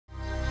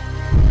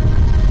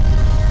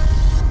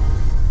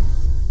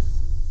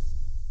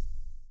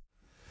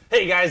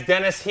Hey guys,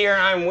 Dennis here.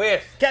 I'm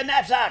with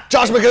Napzok,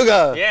 Josh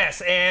Macuga.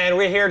 Yes, and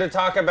we're here to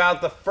talk about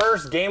the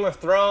first Game of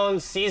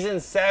Thrones Season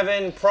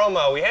 7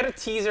 promo. We had a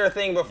teaser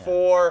thing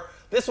before.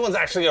 This one's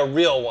actually a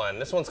real one.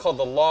 This one's called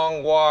The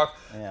Long Walk.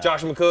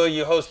 Josh Macuga,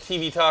 you host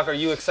TV Talk. Are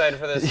you excited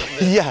for this?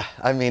 Yeah,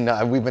 I mean,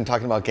 we've been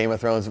talking about Game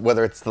of Thrones,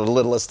 whether it's the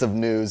littlest of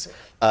news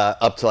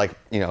up to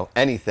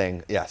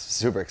anything. Yes,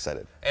 super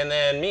excited. And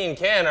then me and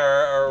Ken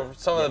are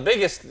some of the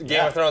biggest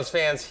Game of Thrones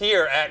fans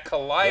here at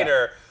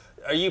Collider.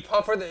 Are you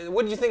pumped for the?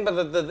 What did you think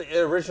about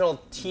the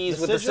original tease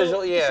with the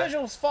sigil? Yeah, the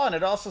sigil was fun.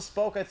 It also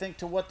spoke, I think,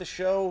 to what the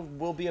show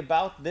will be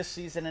about this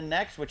season and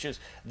next, which is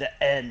the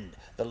end,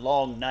 the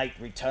long night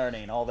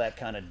returning, all that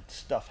kind of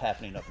stuff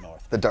happening up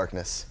north. The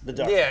darkness. The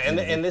darkness. Yeah,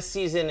 and this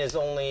season is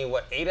only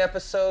what, 8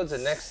 episodes,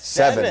 and next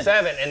seven,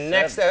 and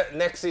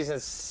next season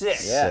is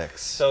 6. Yeah.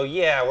 So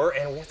yeah,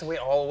 we have to wait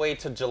all the way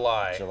to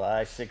July.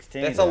 July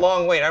 16th. That's a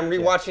long wait. I'm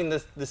rewatching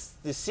this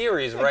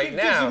series right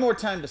now. Gives you more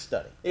time to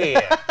study.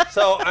 Yeah.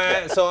 So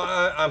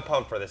I'm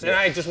pumped for this, and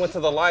I just went to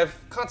the live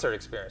concert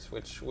experience,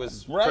 which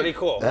was pretty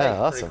cool. Yeah,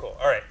 awesome. Pretty cool.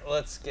 All right,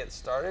 let's get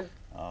started.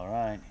 All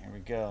right, here we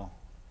go.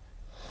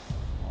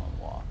 Long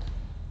walk.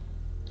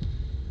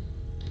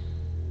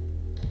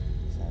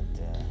 Is that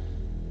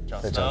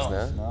Jon Jon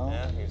Snow? Snow?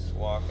 Yeah, he's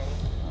walking.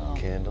 Oh.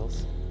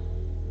 Candles.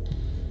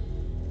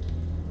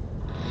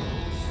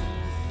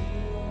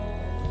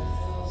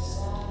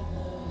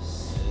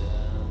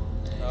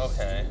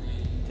 Okay.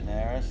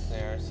 Daenerys.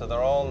 There. So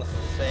they're all in the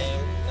same.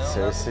 No,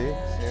 Cersei.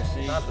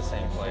 Cersei. Not the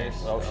same place.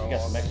 Oh, she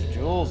got some extra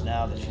jewels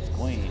now that she's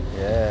queen.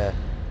 Yeah.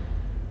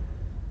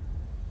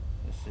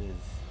 This is.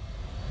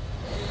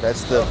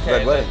 That's the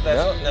Red Wedding.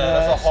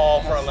 That's a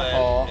hall from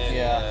hall.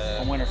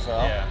 from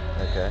Winterfell. Yeah.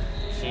 Okay.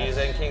 She's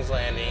in King's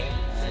Landing.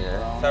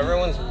 Yeah. So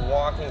everyone's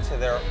walking to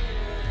their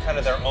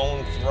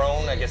own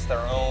throne. I guess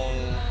their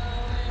own.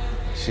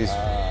 She's.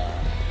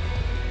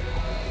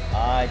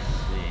 I see.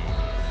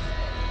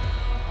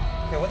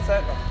 Okay, what's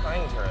that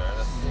behind her?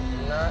 That's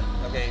not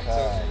okay.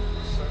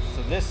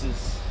 So this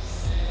is.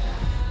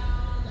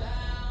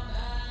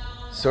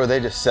 So are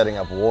they just setting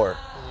up war?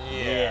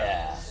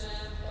 Yeah.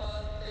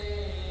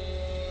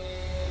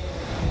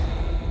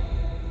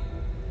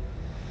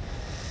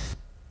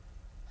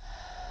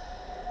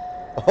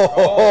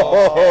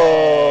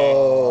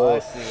 Oh, I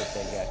see what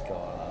they got going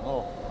on.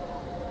 Oh.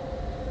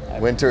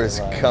 Winter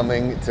is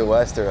coming to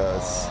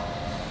Westeros.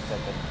 The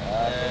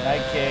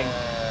Night King.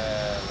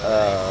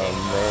 Oh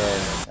man.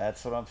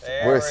 That's what I'm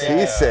saying. Where's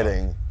he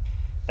sitting?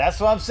 That's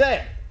what I'm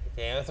saying.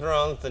 Game of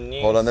Thrones, the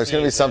new. Hold on, there's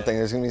gonna be season. something.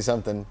 There's gonna be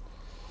something.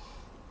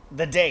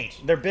 The date.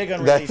 They're big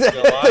on That's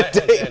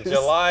release.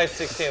 July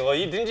 16th. Well,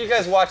 didn't you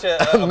guys watch a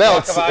block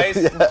Melts. of ice?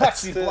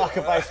 Watch these block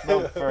of ice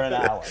melt for an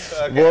hour.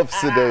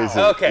 Whoops a daisy.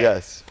 Okay.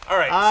 Yes. All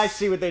right. I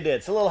see what they did.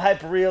 It's a little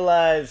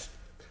hyper-realized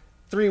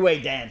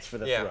three-way dance for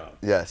the throne.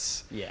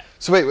 Yes. Yeah.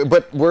 So wait,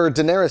 but where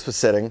Daenerys was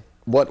sitting,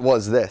 what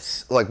was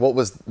this? Like, what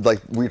was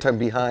were you talking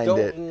behind Don't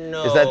it?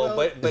 know, Is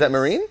that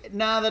Marine?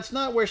 No, that's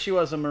not where she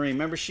was a Marine.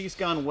 Remember, she's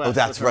gone west. Oh,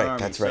 that's with her right.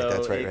 army, That's right. so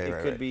That's right.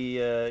 It could be,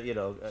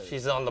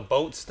 She's on the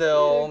boat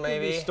still, it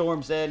maybe. Could be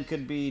Storm's End.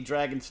 Could be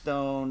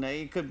Dragonstone.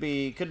 It could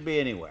be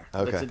anywhere.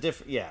 Okay. It's a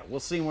different. Yeah, we'll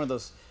see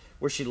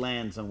where she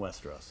lands on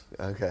Westeros.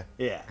 Okay.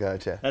 Yeah.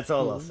 Gotcha. That's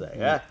all I'll say.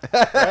 Yeah.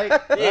 Right?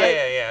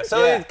 Yeah.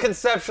 So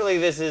conceptually,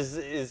 this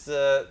is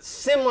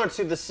similar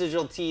to the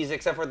sigil tease,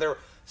 except for they're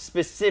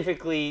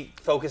specifically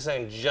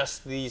focusing on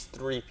just these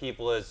 3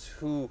 people as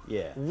who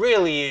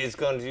really is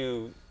going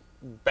to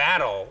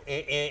battle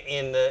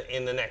in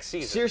the next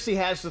season. Cersei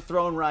has the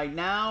throne right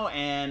now,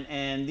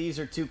 and these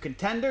are 2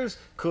 contenders.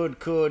 Could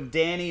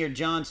Dany or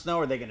Jon Snow,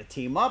 are they going to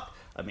team up?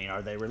 I mean,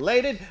 are they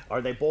related?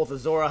 Are they both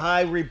Azor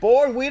Ahai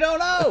reborn? We don't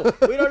know.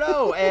 We don't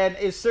know. And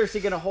is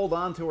Cersei going to hold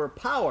on to her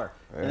power?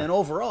 And then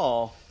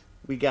overall,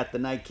 we got the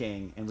Night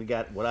King, and we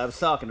got what I was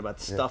talking about,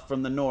 the stuff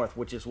from the north,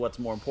 which is what's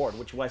more important,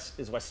 which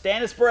is why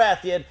Stannis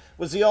Baratheon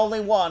was the only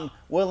one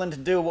willing to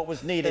do what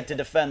was needed to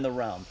defend the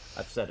realm.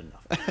 I've said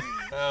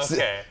enough.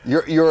 Okay.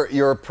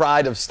 Your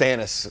pride of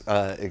Stannis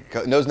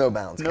knows no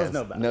bounds. Knows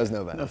no bounds. Knows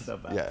no bounds. Knows no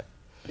bounds. Yeah.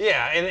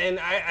 Yeah, and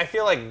I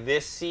feel like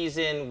this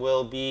season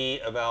will be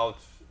about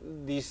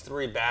these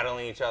 3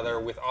 battling each other,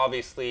 with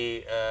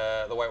obviously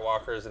the White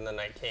Walkers and the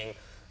Night King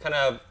kind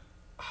of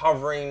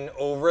hovering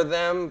over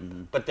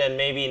them, but then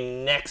maybe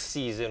next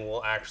season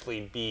will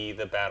actually be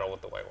the battle with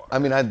the White Walkers. I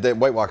mean, the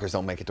White Walkers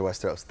don't make it to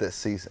Westeros this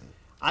season.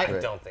 I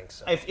don't think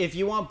so. If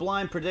you want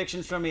blind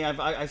predictions from me,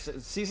 I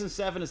season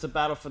 7 is the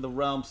battle for the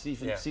realm.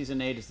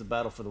 Season 8 is the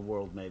battle for the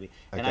world, maybe.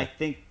 And I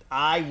think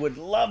I would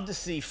love to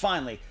see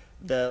finally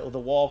the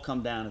wall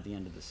come down at the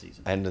end of the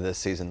season. End of this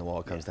season, the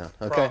wall comes down.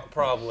 Okay.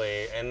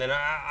 Probably, and then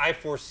I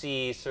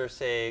foresee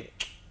Cersei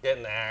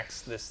getting the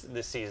axe this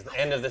season. The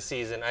end of the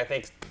season, I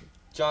think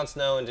Jon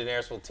Snow and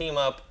Daenerys will team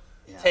up,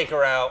 take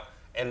her out,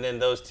 and then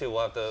those two will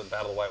have to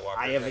battle the White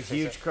Walkers. I have a next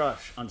huge season.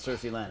 crush on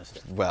Cersei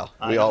Lannister. Well,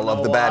 I we all don't love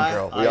know the bad why.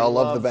 girl. We all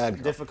love the bad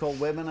girl. Difficult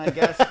women, I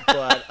guess.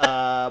 But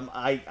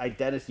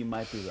Dennis, you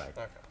might be right.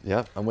 Okay.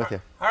 Yeah, I'm with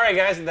you. All right,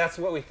 guys, that's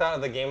what we thought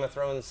of the Game of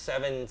Thrones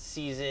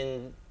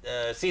season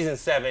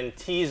 7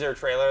 teaser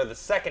trailer, the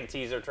second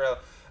teaser trailer.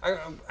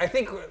 I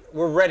think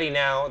we're ready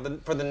now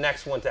for the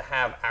next one to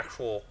have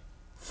actual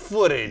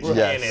footage in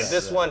it.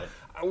 This one,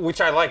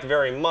 which I liked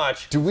very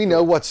much. Do we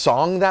know what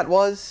song that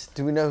was?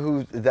 Do we know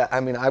who that?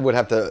 I mean, I would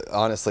have to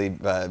honestly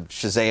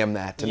Shazam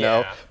that to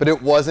know. But it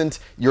wasn't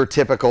your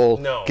typical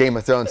Game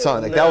of Thrones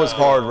song. Like that was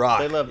hard rock.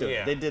 They loved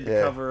it. They did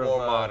the cover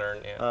more of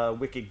modern,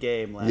 Wicked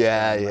Game last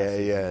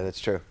Yeah, that's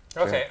true.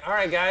 Okay, all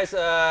right, guys.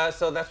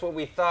 So that's what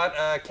we thought.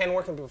 Ken,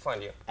 where can people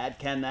find you? At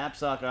Ken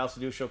Napzok. I also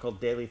do a show called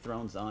Daily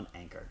Thrones on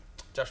Anchor.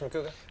 Josh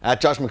Macuga? At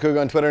Josh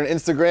Macuga on Twitter and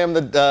Instagram,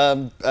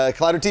 the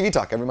Collider TV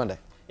Talk every Monday.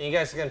 And you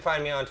guys can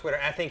find me on Twitter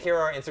at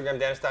ThinkHero, Instagram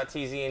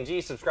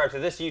Dennis.tzng. Subscribe to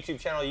this YouTube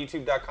channel,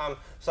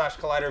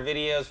 youtube.com/Collider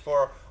videos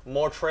for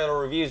more trailer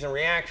reviews and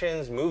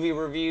reactions, movie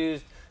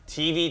reviews,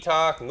 TV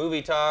talk,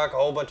 movie talk, a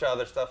whole bunch of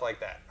other stuff like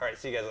that. All right,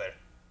 see you guys later.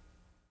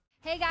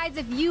 Hey guys,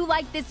 if you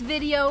like this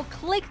video,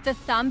 click the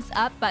thumbs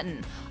up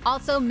button.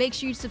 Also, make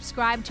sure you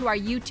subscribe to our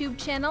YouTube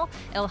channel.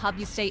 It'll help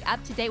you stay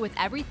up to date with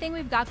everything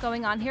we've got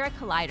going on here at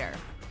Collider.